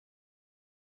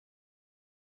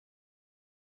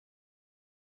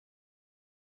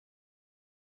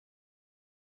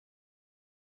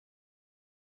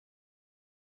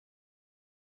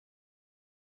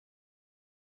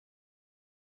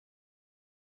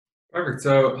Perfect.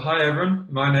 So, hi everyone.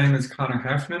 My name is Conner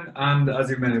Heffernan, and as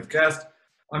you may have guessed,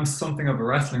 I'm something of a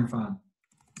wrestling fan.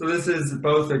 So, this is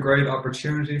both a great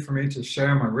opportunity for me to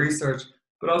share my research,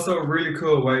 but also a really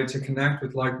cool way to connect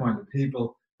with like minded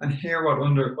people and hear what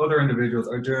other individuals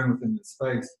are doing within this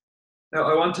space. Now,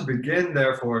 I want to begin,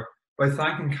 therefore, by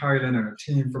thanking Carrie and her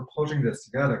team for putting this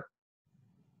together.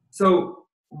 So,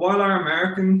 while our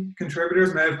American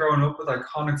contributors may have grown up with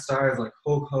iconic stars like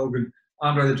Hulk Hogan,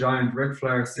 Andre the Giant, Ric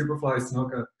Flair, Superfly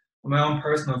Snuka, and my own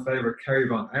personal favourite, Kerry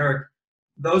Von Erich,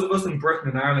 those of us in Britain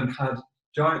and Ireland had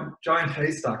giant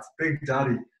haystacks, Big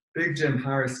Daddy, Big Jim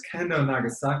Harris, Kendo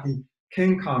Nagasaki,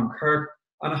 King Kong Kirk,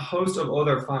 and a host of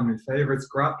other family favourites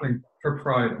grappling for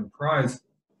pride and prize.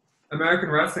 American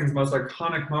wrestling's most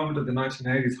iconic moment of the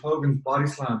 1980s, Hogan's body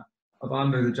slam of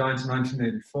Andre the Giant in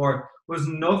 1984, was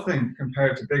nothing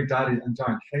compared to Big Daddy and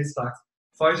Giant Haystacks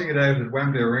fighting it out at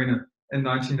Wembley Arena in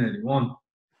 1981.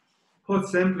 Put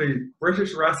simply,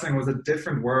 British wrestling was a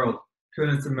different world to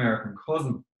its American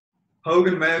cousin.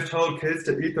 Hogan may have told kids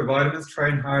to eat their vitamins,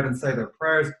 train hard, and say their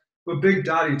prayers, but Big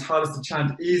Daddy taught us to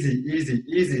chant easy, easy,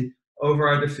 easy over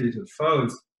our defeated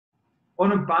foes.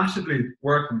 Unabashedly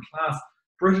working class,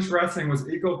 British wrestling was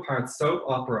equal parts soap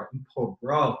opera and pub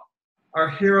brawl.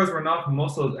 Our heroes were not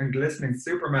muscled and glistening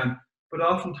supermen, but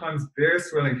oftentimes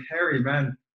beer-swilling hairy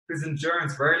men whose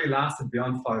endurance rarely lasted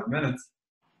beyond 5 minutes.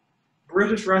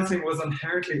 British wrestling was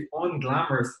inherently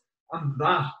unglamorous, and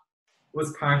that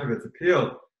was part of its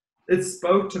appeal. It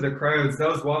spoke to the crowds,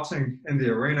 those watching in the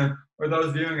arena or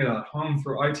those viewing it at home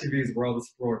through ITV's World of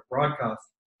Sport broadcast.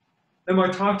 Now, my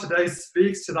talk today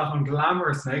speaks to that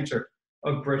unglamorous nature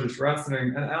of British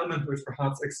wrestling, an element which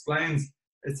perhaps explains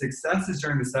its successes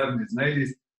during the 70s and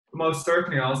 80s, but most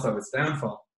certainly also its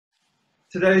downfall.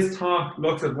 Today's talk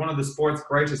looks at one of the sport's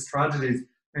greatest tragedies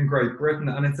in Great Britain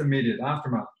and its immediate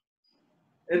aftermath.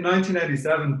 In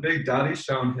 1987, Big Daddy,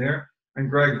 shown here, and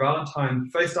Greg Valentine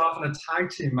faced off in a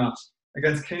tag team match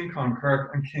against King Kong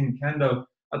Kirk and King Kendo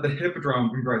at the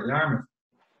Hippodrome in Great Yarmouth.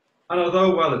 And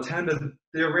although well attended,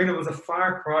 the arena was a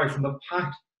far cry from the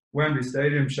packed Wembley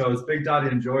Stadium shows Big Daddy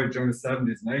enjoyed during the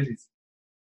 70s and 80s.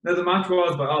 Now, the match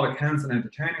was, by all accounts, an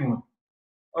entertaining one.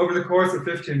 Over the course of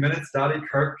 15 minutes, Daddy,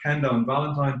 Kirk, Kendo, and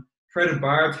Valentine traded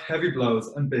barbed, heavy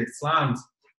blows, and big slams.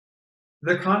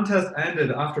 The contest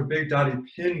ended after Big Daddy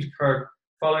pinned Kirk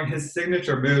following his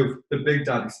signature move, the Big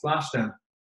Daddy Splashdown.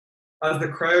 As the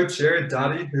crowd cheered,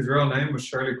 Daddy, whose real name was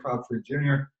Shirley Crabtree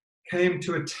Jr., came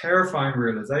to a terrifying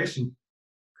realization.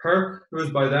 Kirk, who was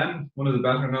by then one of the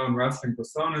better-known wrestling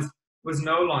personas, was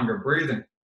no longer breathing.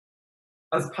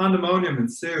 As pandemonium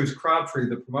ensued, Crabtree,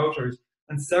 the promoters,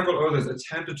 and several others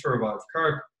attempted to revive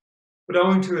Kirk, but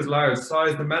owing to his large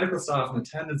size, the medical staff and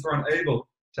attendants were unable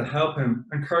to help him,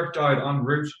 and Kirk died en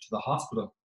route to the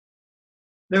hospital.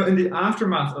 Now, in the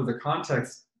aftermath of the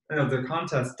contest,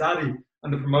 Daddy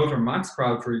and the promoter Max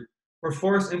Crabtree were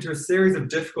forced into a series of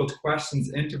difficult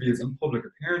questions, interviews, and public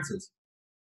appearances.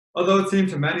 Although it seemed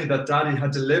to many that Daddy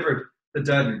had delivered the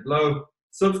deadly blow,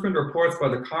 subsequent reports by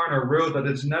the coroner ruled that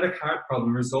a genetic heart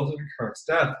problem resulted in Kirk's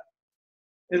death.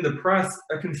 In the press,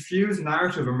 a confused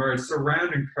narrative emerged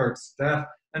surrounding Kirk's death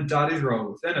and Daddy's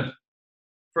role within it.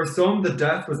 For some, the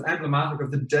death was emblematic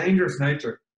of the dangerous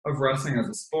nature of wrestling as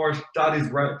a sport,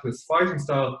 Daddy's reckless fighting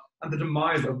style, and the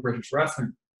demise of British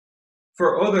wrestling.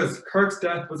 For others, Kirk's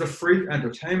death was a freak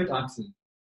entertainment accident.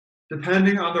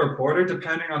 Depending on the reporter,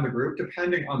 depending on the group,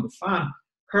 depending on the fan,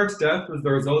 Kirk's death was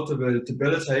the result of a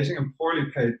debilitating and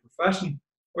poorly paid profession,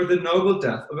 or the noble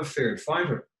death of a feared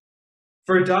fighter.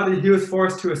 For Daddy, he was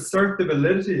forced to assert the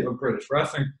validity of British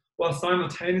wrestling while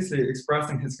simultaneously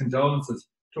expressing his condolences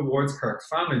towards Kirk's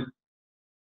family.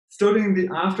 Studying the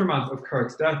aftermath of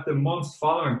Kirk's death, the months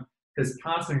following his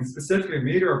passing, specifically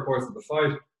media reports of the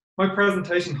fight, my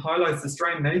presentation highlights the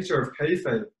strained nature of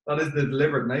kayfabe, that is, the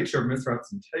deliberate nature of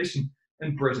misrepresentation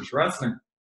in British wrestling.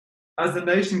 As the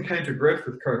nation came to grips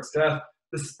with Kirk's death,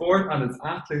 the sport and its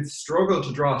athletes struggled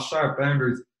to draw sharp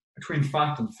boundaries between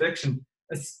fact and fiction,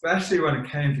 especially when it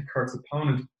came to Kirk's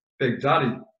opponent, Big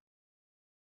Daddy.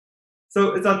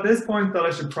 So it's at this point that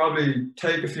I should probably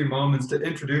take a few moments to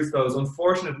introduce those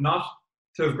unfortunate not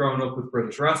to have grown up with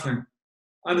British wrestling.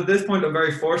 And at this point, I'm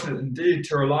very fortunate indeed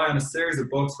to rely on a series of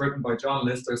books written by John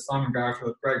Lister, Simon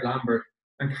Garfield, Greg Lambert,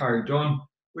 and Carrie Dunn,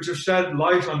 which have shed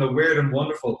light on the weird and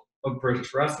wonderful of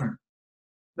British wrestling.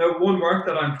 Now, one work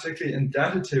that I'm particularly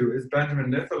indebted to is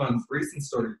Benjamin Nitherland's recent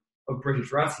study of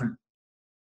British wrestling.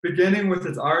 Beginning with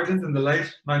its origins in the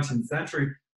late 19th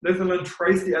century, Nitherland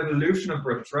traced the evolution of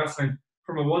British wrestling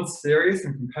from a once serious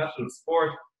and competitive sport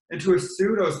into a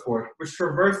pseudo-sport which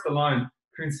traversed the line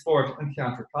between sport and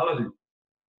theatricality.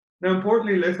 Now,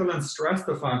 importantly, Litherland stressed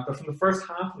the fact that from the first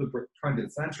half of the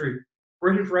 20th century,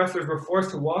 British wrestlers were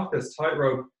forced to walk this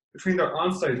tightrope between their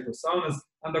onstage personas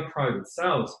and their private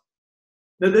selves.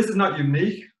 Now, this is not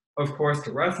unique, of course,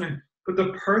 to wrestling, but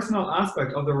the personal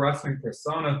aspect of the wrestling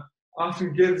persona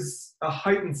often gives a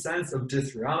heightened sense of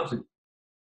disreality.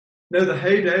 Now, the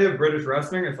heyday of British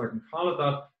wrestling, if I can call it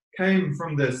that, came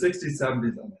from the 60s,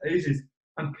 70s, and 80s,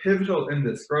 and pivotal in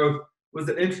this growth was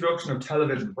the introduction of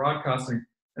television broadcasting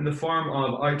in the form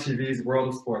of ITV's World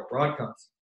of Sport broadcast.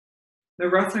 Now,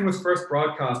 wrestling was first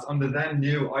broadcast on the then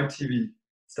new ITV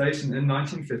station in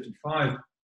 1955,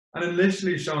 and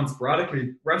initially shown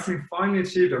sporadically, wrestling finally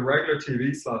achieved a regular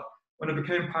TV slot when it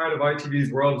became part of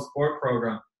ITV's World of Sport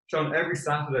programme, shown every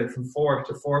Saturday from 4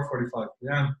 to 4:45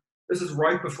 p.m. This is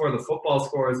right before the football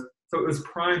scores, so it was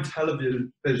prime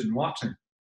television watching.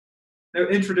 Now,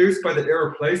 introduced by the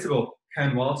irreplaceable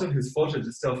Ken Walton, whose footage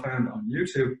is still found on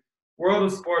YouTube, World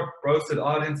of Sport boasted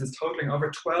audiences totaling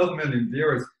over 12 million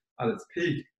viewers at its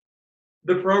peak.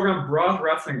 The programme brought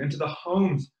wrestling into the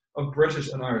homes of British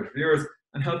and Irish viewers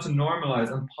and helped to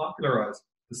normalise and popularise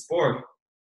the sport.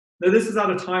 Now, this is at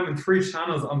a time when 3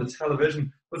 channels on the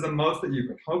television was the most that you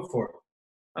could hope for.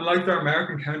 And like their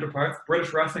American counterparts,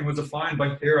 British wrestling was defined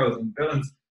by heroes and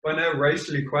villains, by now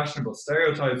racially questionable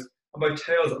stereotypes, and by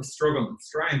tales of struggle and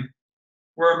strain.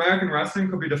 Where American wrestling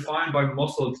could be defined by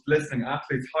muscled, glistening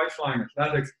athletes, high-flying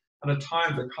athletics, and at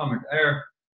times a comic air,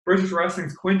 British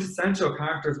wrestling's quintessential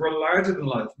characters were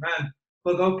larger-than-life men,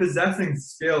 who, although possessing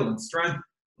skill and strength,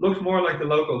 looked more like the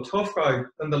local tough guy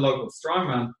than the local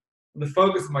strongman. And the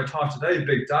focus of my talk today,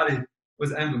 Big Daddy,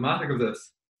 was emblematic of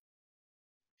this.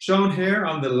 Shown here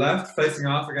on the left, facing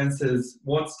off against his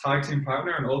once tag team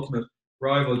partner and ultimate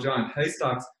rival Giant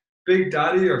Haystacks, Big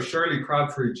Daddy, or Shirley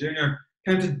Crabtree Jr.,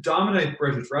 came to dominate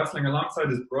British wrestling alongside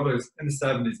his brothers in the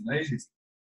 70s and 80s.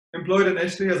 Employed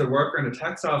initially as a worker in a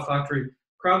textile factory,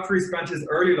 Crabtree spent his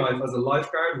early life as a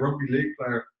lifeguard, rugby league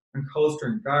player, and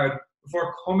cold-string guard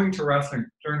before coming to wrestling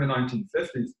during the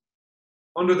 1950s.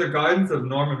 Under the guidance of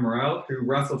Norman Morrell, who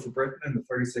wrestled for Britain in the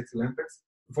 36 Olympics,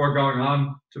 before going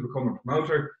on to become a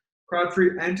promoter,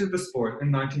 Crabtree entered the sport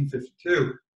in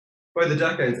 1952. By the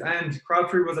decade's end,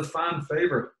 Crabtree was a fan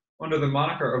favourite under the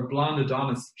moniker of Blonde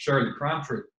Adonis Shirley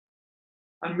Crabtree.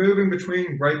 And moving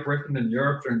between Great Britain and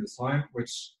Europe during this time,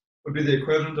 which would be the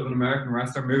equivalent of an American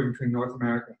wrestler moving between North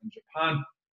America and Japan,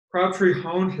 Crabtree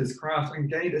honed his craft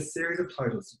and gained a series of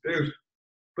titles to boot.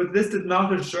 But this did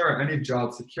not ensure any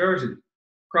job security.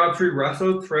 Crabtree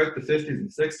wrestled throughout the 50s and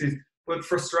 60s, but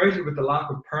frustrated with the lack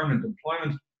of permanent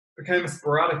employment, became a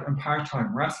sporadic and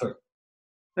part-time wrestler.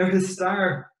 Now, his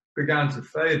star began to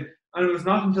fade, and it was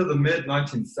not until the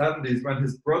mid-1970s when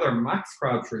his brother Max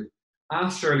Crabtree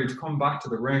asked Shirley to come back to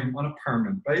the ring on a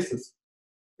permanent basis.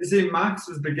 You see, Max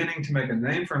was beginning to make a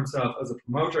name for himself as a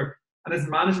promoter, and his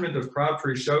management of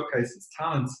Crabtree showcased his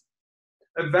talents.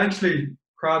 Eventually,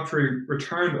 Crabtree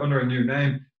returned under a new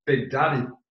name, Big Daddy,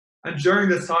 and during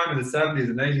this time in the 70s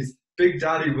and 80s, Big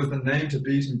Daddy was the name to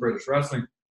beat in British wrestling.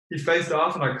 He faced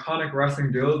off in iconic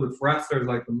wrestling duels with wrestlers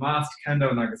like the masked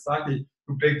Kendo Nagasaki,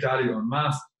 who Big Daddy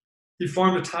unmasked. He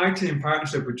formed a tag team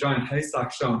partnership with Giant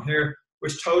Haystack, shown here,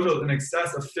 which totaled in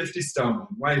excess of 50 stone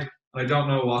in weight, and I don't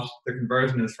know what the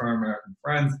conversion is for our American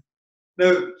friends.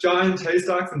 Now, Giant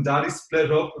Haystacks and Daddy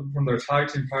split up from their tag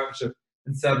team partnership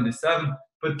in '77,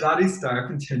 but Daddy's star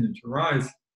continued to rise.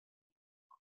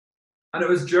 And it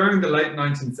was during the late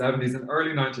 1970s and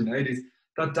early 1980s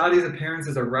that Daddy's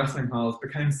appearances at wrestling halls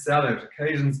became sellout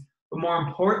occasions, but more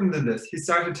important than this, he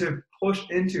started to push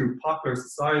into popular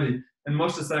society in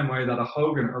much the same way that a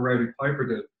Hogan or Rowdy Piper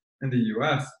did in the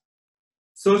US.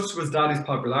 Such was Daddy's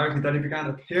popularity that he began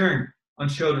appearing on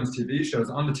children's TV shows.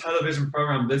 On the television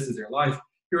program This Is Your Life,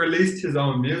 he released his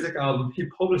own music album. He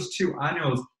published 2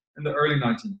 annuals in the early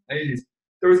 1980s.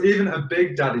 There was even a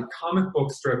Big Daddy comic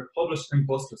book strip published in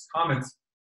Buster's Comics.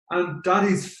 And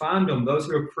Daddy's fandom, those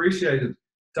who appreciated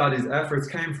Daddy's efforts,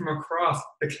 came from across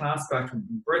the class spectrum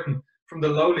in Britain, from the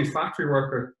lowly factory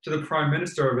worker to the Prime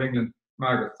Minister of England,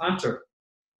 Margaret Thatcher.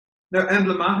 Now,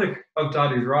 emblematic of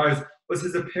Daddy's rise was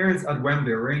his appearance at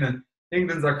Wembley Arena,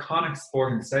 England's iconic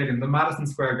sporting stadium, the Madison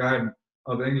Square Garden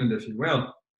of England, if you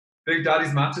will. Big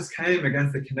Daddy's matches came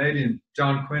against the Canadian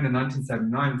John Quinn in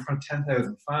 1979 in front of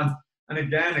 10,000 fans, and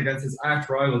again against his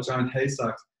arch-rival Giant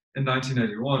Haystacks in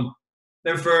 1981.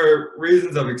 Now, for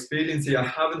reasons of expediency, I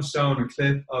haven't shown a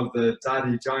clip of the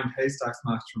Daddy Giant Haystacks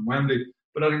match from Wembley,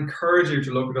 but I'd encourage you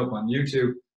to look it up on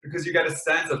YouTube, because you get a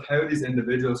sense of how these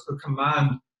individuals could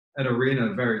command an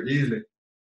arena very easily.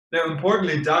 Now,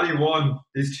 importantly, Daddy won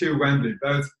these 2 Wembley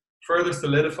bouts, further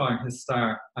solidifying his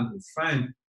star and his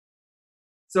fame.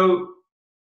 So,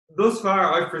 Thus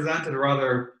far, I've presented a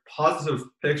rather positive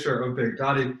picture of Big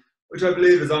Daddy, which I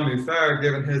believe is only fair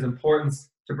given his importance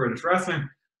to British wrestling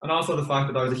and also the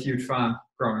fact that I was a huge fan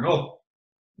growing up.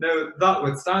 Now, that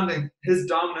withstanding, his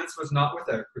dominance was not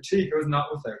without critique, it was not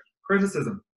without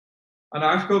criticism. An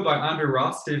article by Andrew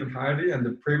Ross, Stephen Hardy, and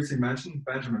the previously mentioned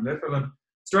Benjamin Litherland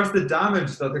stressed the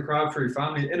damage that the Crabtree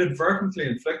family inadvertently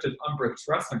inflicted on British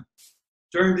wrestling.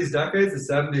 During these decades,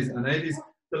 the 70s and 80s,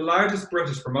 the largest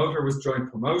British promoter was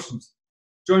Joint Promotions.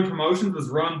 Joint Promotions was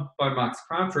run by Max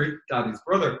Crabtree, Daddy's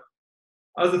brother.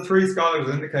 As the three scholars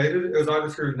indicated, it was either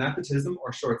through nepotism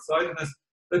or short-sightedness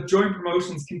that Joint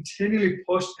Promotions continually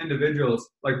pushed individuals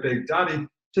like Big Daddy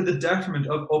to the detriment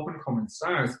of up-and-coming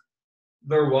stars.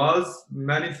 There was,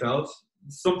 many felt,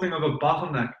 something of a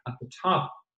bottleneck at the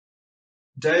top.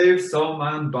 Dave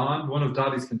Soulman Bond, one of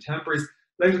Daddy's contemporaries,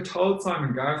 later told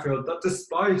Simon Garfield that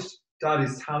despite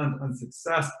Daddy's talent and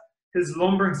success, his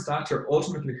lumbering stature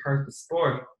ultimately hurt the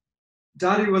sport.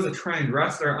 Daddy was a trained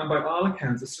wrestler and by all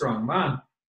accounts a strong man.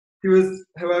 He was,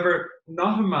 however,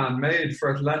 not a man made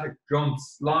for athletic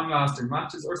jumps, long-lasting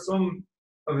matches, or some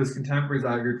of his contemporaries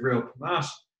argued real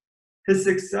panache. His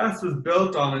success was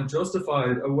built on and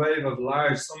justified a wave of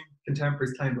large, some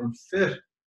contemporaries claimed unfit,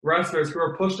 wrestlers who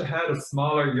were pushed ahead of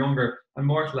smaller, younger, and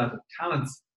more athletic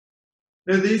talents.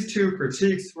 Now, these two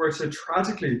critiques were to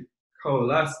tragically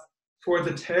coalesce toward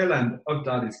the tail end of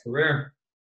Daddy's career.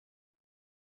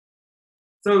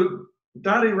 So,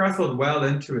 Daddy wrestled well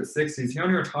into his 60s. He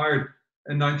only retired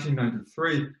in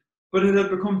 1993, but it had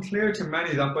become clear to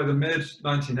many that by the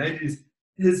mid-1980s,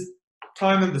 his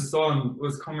time in the sun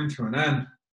was coming to an end.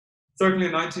 Certainly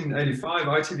in 1985,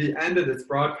 ITV ended its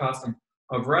broadcasting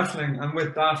of wrestling, and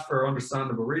with that, for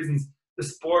understandable reasons, the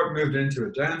sport moved into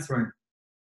a downswing.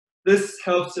 This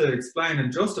helps to explain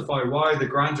and justify why the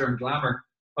grandeur and glamour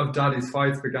of Daddy's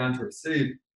fights began to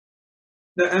recede.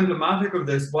 Now, emblematic of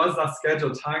this was that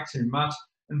scheduled tag team match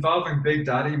involving Big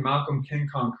Daddy, Malcolm King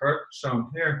Kong Kirk, shown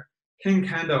here, King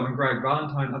Kendo and Greg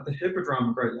Valentine at the Hippodrome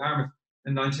in Great Yarmouth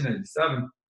in 1987.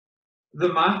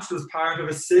 The match was part of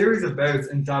a series of bouts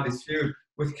in Daddy's feud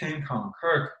with King Kong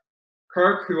Kirk.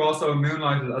 Kirk, who also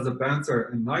moonlighted as a bouncer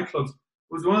in nightclubs,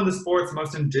 was one of the sport's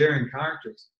most endearing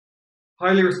characters.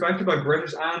 Highly respected by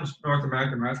British and North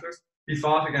American wrestlers, he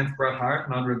fought against Bret Hart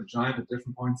and Andre the Giant at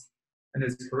different points in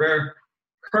his career.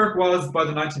 Kirk was, by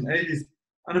the 1980s,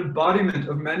 an embodiment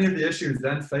of many of the issues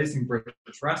then facing British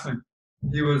wrestling.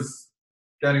 He was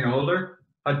getting older,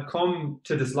 had come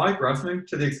to dislike wrestling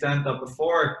to the extent that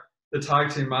before the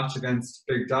tag team match against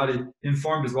Big Daddy, he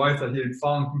informed his wife that he had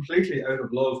fallen completely out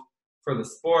of love for the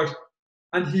sport,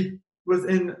 and he was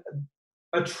in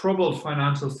a troubled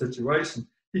financial situation.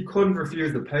 He couldn't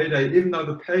refuse the payday, even though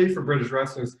the pay for British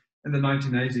wrestlers in the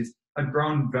 1980s had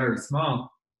grown very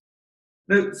small.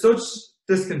 Now, such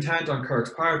discontent on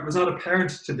Kirk's part was not apparent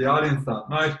to the audience that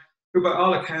night, who by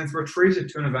all accounts were treated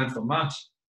to an eventful match.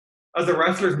 As the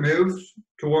wrestlers moved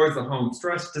towards the home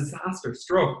stretch, disaster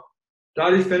struck.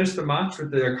 Daddy finished the match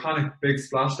with the iconic big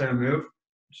splashdown move,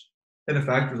 which in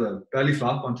effect was a belly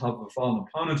flop on top of a fallen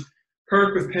opponent.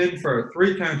 Kirk was pinned for a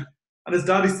 3 count, and as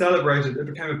Daddy celebrated, it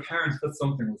became apparent that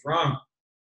something was wrong.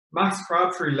 Max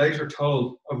Crabtree later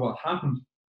told of what happened.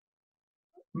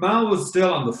 Mal was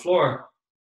still on the floor.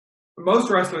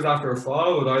 Most wrestlers after a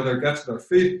fall would either get to their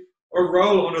feet or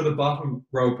roll under the bottom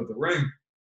rope of the ring,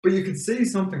 but you could see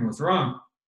something was wrong.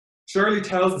 Shirley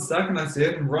tells the second I see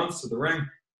it and runs to the ring,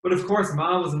 but of course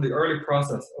Mal was in the early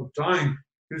process of dying.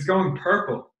 He was going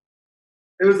purple.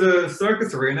 It was a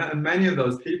circus arena and many of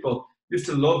those people used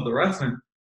to love the wrestling.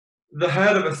 The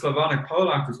head of a Slavonic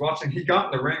pole act was watching. He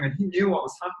got in the ring and he knew what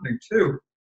was happening too.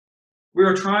 We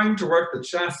were trying to work the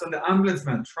chest and the ambulance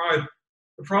men tried.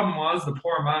 The problem was the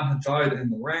poor man had died in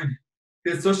the ring.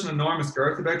 He had such an enormous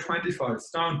girth, about 25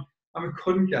 stone, and we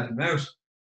couldn't get him out.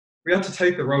 We had to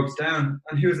take the ropes down,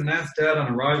 and he was announced dead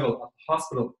on arrival at the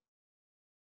hospital.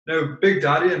 Now, Big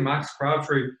Daddy and Max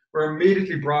Crabtree were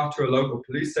immediately brought to a local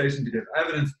police station to give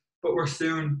evidence, but were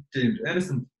soon deemed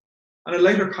innocent. And a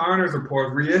later coroner's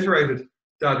report reiterated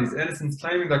Daddy's innocence,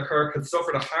 claiming that Kirk had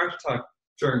suffered a heart attack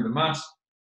during the match.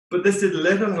 But this did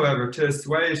little, however, to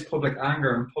assuage public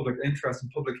anger and public interest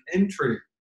and public intrigue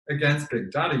against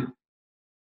Big Daddy.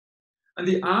 And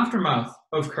the aftermath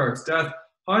of Kirk's death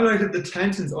highlighted the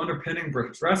tensions underpinning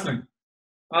British wrestling.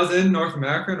 As in North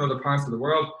America and other parts of the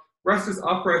world, wrestlers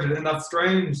operated in that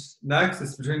strange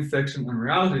nexus between fiction and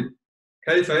reality.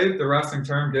 Kayfabe, the wrestling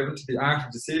term given to the art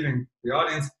of deceiving the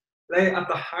audience, lay at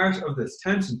the heart of this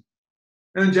tension.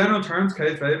 Now, in general terms,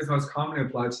 kayfabe is most commonly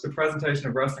applied to the presentation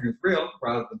of wrestling as real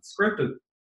rather than scripted.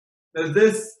 Now,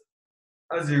 this,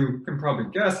 as you can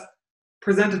probably guess,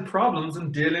 presented problems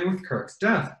in dealing with Kirk's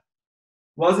death.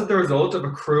 Was it the result of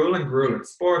a cruel and grueling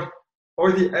sport,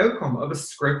 or the outcome of a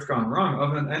script gone wrong,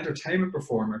 of an entertainment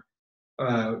performer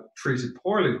treated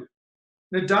poorly?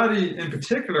 Now, Daddy in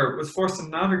particular was forced to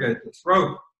navigate this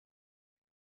rope.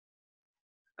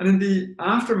 And in the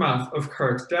aftermath of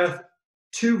Kirk's death,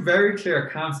 two very clear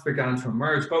camps began to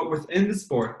emerge, both within the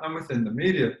sport and within the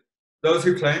media. Those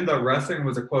who claimed that wrestling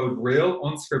was a, quote, real,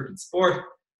 unscripted sport,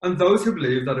 and those who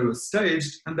believed that it was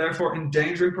staged and therefore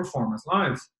endangering performers'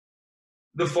 lives.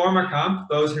 The former camp,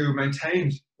 those who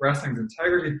maintained wrestling's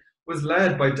integrity, was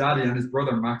led by Daddy and his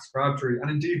brother Max Crabtree, and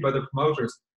indeed by the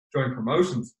promoters, Joint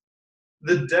Promotions.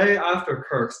 The day after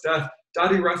Kirk's death,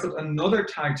 Daddy wrestled another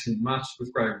tag team match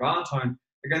with Greg Valentine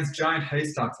against Giant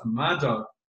Haystacks and Mad Dog.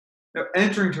 Now,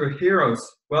 entering to a hero's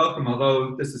welcome,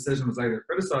 although this decision was later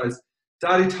criticised,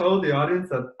 Daddy told the audience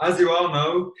that, as you all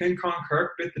know, King Kong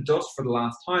Kirk bit the dust for the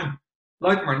last time.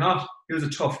 Like him or not, he was a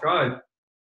tough guy.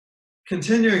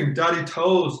 Continuing, Daddy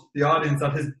told the audience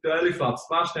that his belly flop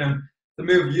splashdown, the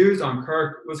move used on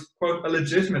Kirk, was, quote, a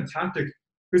legitimate tactic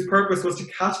whose purpose was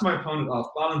to catch my opponent off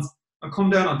balance and come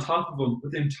down on top of him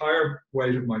with the entire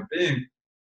weight of my being.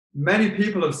 Many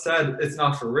people have said it's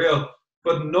not for real,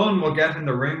 but none will get in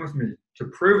the ring with me to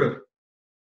prove it.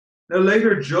 Now,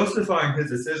 later justifying his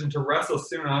decision to wrestle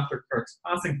soon after Kirk's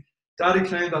passing, Daddy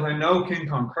claimed that I know King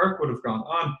Kong Kirk would have gone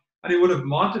on, and he would have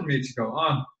wanted me to go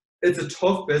on. It's a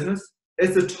tough business,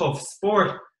 it's a tough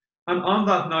sport, and on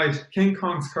that night, King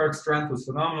Kong's Kirk's strength was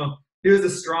phenomenal. He was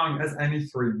as strong as any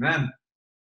three men.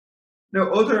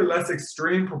 Now, other less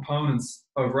extreme proponents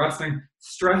of wrestling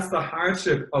stress the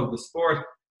hardship of the sport,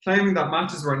 claiming that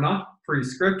matches were not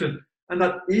pre-scripted and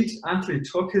that each athlete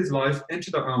took his life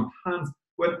into their own hands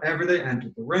whenever they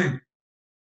entered the ring.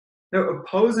 Now,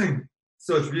 opposing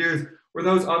such views were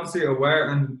those obviously aware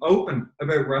and open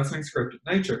about wrestling's scripted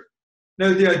nature.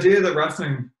 Now, the idea that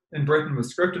wrestling in Britain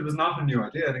was scripted was not a new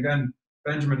idea, and again,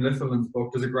 Benjamin Litherland's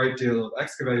book does a great deal of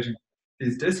excavating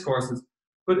these discourses,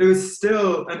 but it was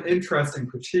still an interesting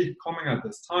critique coming at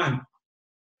this time.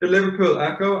 The Liverpool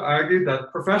Echo argued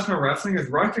that professional wrestling is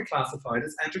rightly classified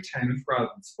as entertainment rather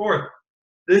than sport.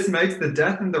 This makes the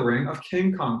death in the ring of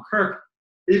King Kong Kirk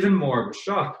even more of a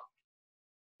shock.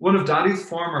 One of Daddy's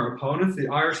former opponents, the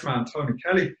Irishman Tony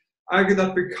Kelly, argued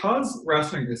that because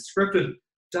wrestling is scripted,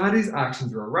 Daddy's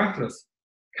actions were reckless.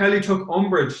 Kelly took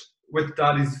umbrage with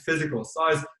Daddy's physical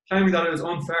size, claiming that it was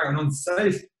unfair and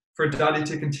unsafe for Daddy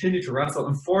to continue to wrestle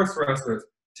and force wrestlers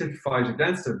to fight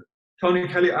against him. Tony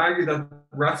Kelly argued that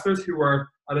wrestlers who were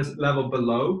at a level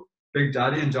below Big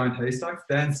Daddy and Giant Haystacks,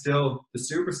 then still the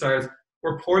superstars,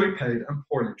 were poorly paid and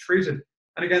poorly treated.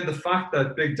 And again, the fact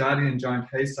that Big Daddy and Giant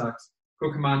Haystacks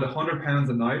could command £100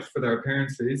 a night for their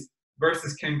appearance fees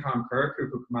versus King Kong Kirk, who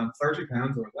could command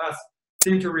 £30 or less,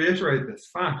 seemed to reiterate this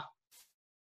fact.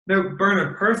 Now,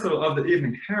 Bernard Purcell of the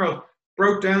Evening Herald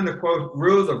broke down the, quote,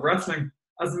 rules of wrestling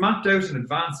as mapped out in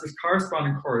advance with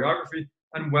corresponding choreography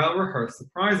and well-rehearsed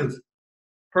surprises.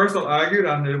 Purcell argued,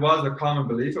 and it was a common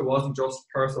belief, it wasn't just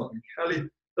Purcell and Kelly,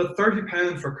 that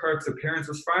 £30 for Kirk's appearance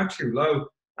was far too low,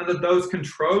 and that those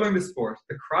controlling the sport,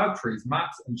 the Crabtrees,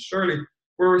 Max and Shirley,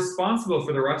 were responsible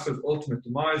for the wrestler's ultimate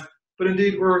demise, but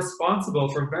indeed were responsible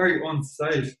for very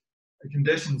unsafe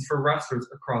conditions for wrestlers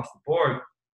across the board.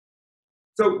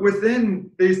 So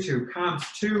within these two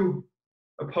camps, two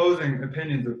opposing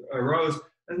opinions arose,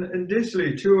 and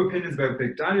initially two opinions about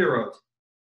Big Daddy arose.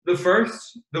 The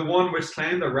first, the one which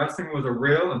claimed that wrestling was a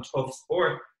real and tough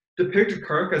sport, depicted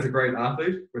Kirk as a great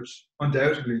athlete, which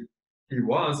undoubtedly he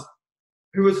was,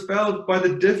 who was felled by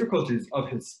the difficulties of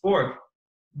his sport.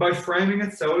 By framing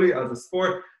it solely as a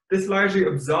sport, this largely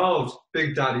absolved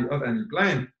Big Daddy of any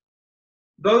blame.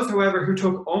 Those, however, who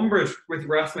took umbrage with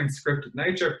wrestling's scripted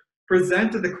nature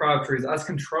presented the Crabtrees as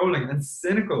controlling and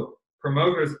cynical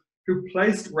promoters who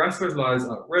placed wrestlers' lives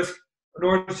at risk in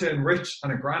order to enrich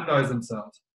and aggrandize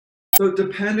themselves. So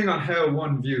depending on how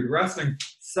one viewed wrestling,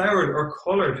 soured or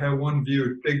coloured how one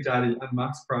viewed Big Daddy and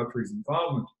Max Crabtree's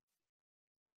involvement.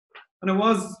 And it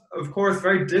was, of course,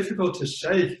 very difficult to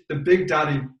shake the Big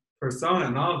Daddy persona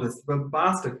in all of this, the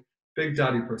bombastic Big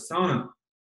Daddy persona.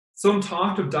 Some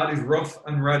talked of Daddy's rough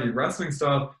and ready wrestling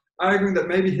style, arguing that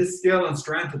maybe his skill and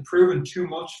strength had proven too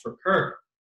much for Kirk.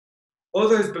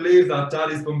 Others believed that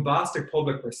Daddy's bombastic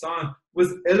public persona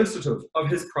was illustrative of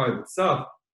his private self.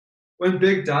 When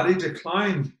Big Daddy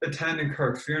declined attending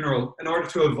Kirk's funeral in order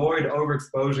to avoid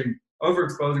overexposing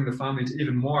the family to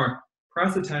even more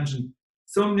press attention,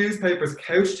 some newspapers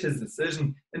couched his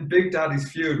decision in Big Daddy's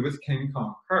feud with King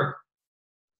Kong Kirk.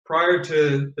 Prior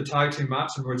to the tag team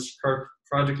match in which Kirk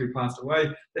tragically passed away,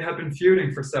 they had been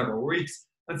feuding for several weeks,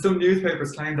 And some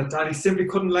newspapers claimed that Daddy simply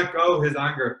couldn't let go of his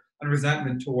anger and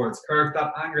resentment towards Kirk,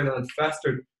 that anger that had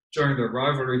festered during their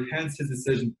rivalry, hence his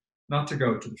decision not to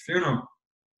go to the funeral.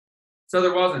 So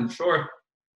there was, in short,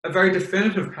 a very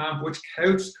definitive camp which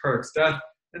couched Kirk's death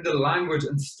in the language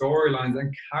and storylines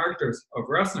and characters of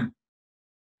wrestling.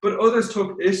 But others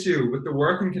took issue with the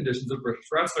working conditions of British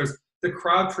wrestlers, the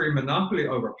Crabtree monopoly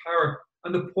over power,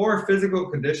 and the poor physical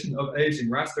condition of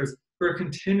aging wrestlers who are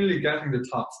continually getting the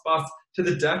top spots to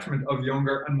the detriment of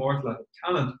younger and more athletic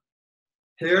talent.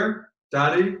 Here,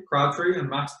 Daddy, Crabtree, and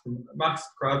Max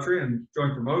Crabtree and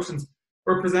Joint Promotions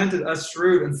were presented as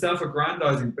shrewd and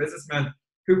self-aggrandizing businessmen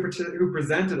who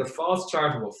presented a false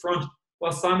charitable front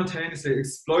while simultaneously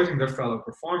exploiting their fellow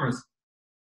performers.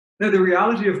 Now, the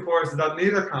reality, of course, is that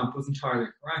neither camp was entirely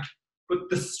correct, but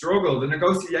the struggle, the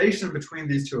negotiation between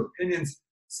these two opinions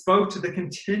spoke to the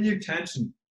continued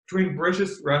tension between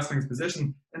British wrestling's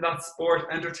position in that sport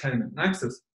entertainment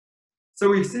nexus. So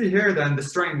we see here then the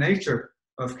strained nature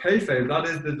of kayfabe, that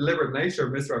is the deliberate nature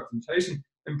of misrepresentation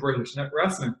in British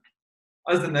wrestling.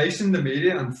 As the nation, the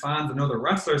media and fans and other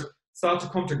wrestlers sought to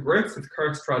come to grips with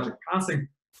Kirk's tragic passing,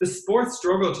 the sport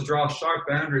struggled to draw sharp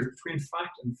boundaries between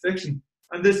fact and fiction,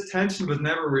 and this tension was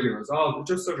never really resolved.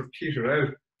 It just sort of petered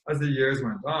out as the years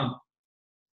went on.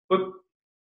 But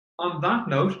on that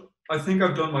note, I think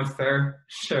I've done my fair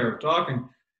share of talking.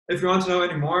 If you want to know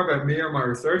any more about me or my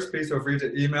research, please feel free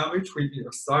to email me, tweet me,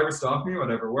 or cyberstalk me,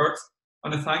 whatever works.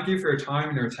 And I thank you for your time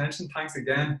and your attention. Thanks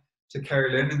again to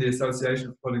Kerry Lynn and the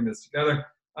association for putting this together.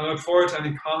 I look forward to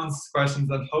any comments, questions,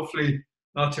 and hopefully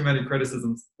not too many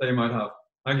criticisms that you might have.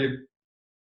 Thank you.